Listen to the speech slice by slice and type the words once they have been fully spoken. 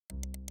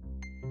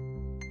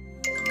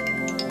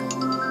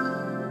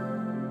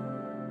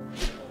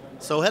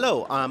So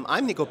hello,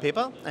 I'm Nico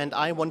Peper and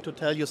I want to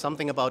tell you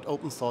something about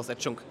open source at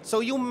SCHUNK. So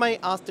you may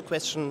ask the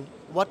question,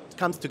 what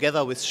comes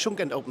together with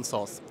SCHUNK and open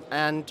source?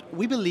 And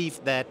we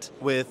believe that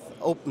with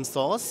open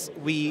source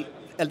we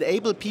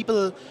enable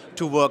people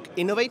to work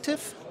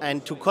innovative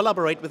and to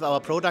collaborate with our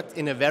product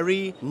in a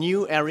very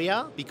new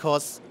area,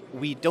 because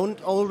we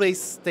don't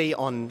always stay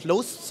on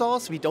closed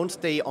source, we don't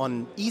stay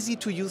on easy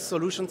to use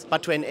solutions,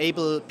 but to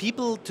enable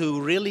people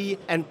to really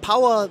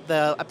empower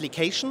their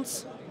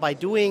applications by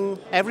doing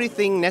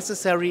everything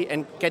necessary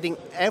and getting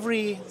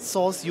every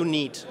source you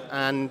need.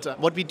 And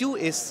what we do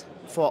is,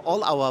 for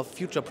all our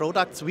future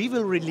products, we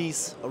will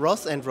release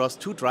ROS and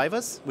ROS2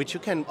 drivers, which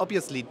you can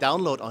obviously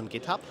download on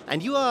GitHub.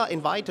 And you are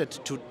invited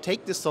to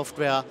take the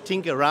software,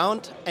 tinker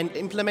around, and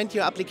implement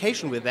your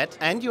application with that.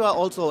 And you are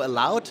also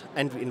allowed,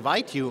 and we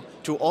invite you,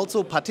 to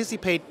also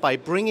participate by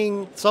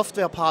bringing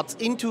software parts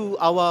into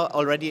our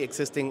already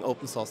existing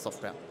open source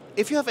software.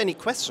 If you have any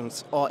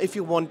questions or if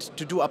you want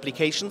to do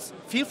applications,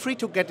 feel free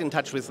to get in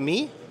touch with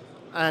me,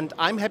 and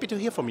I'm happy to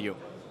hear from you.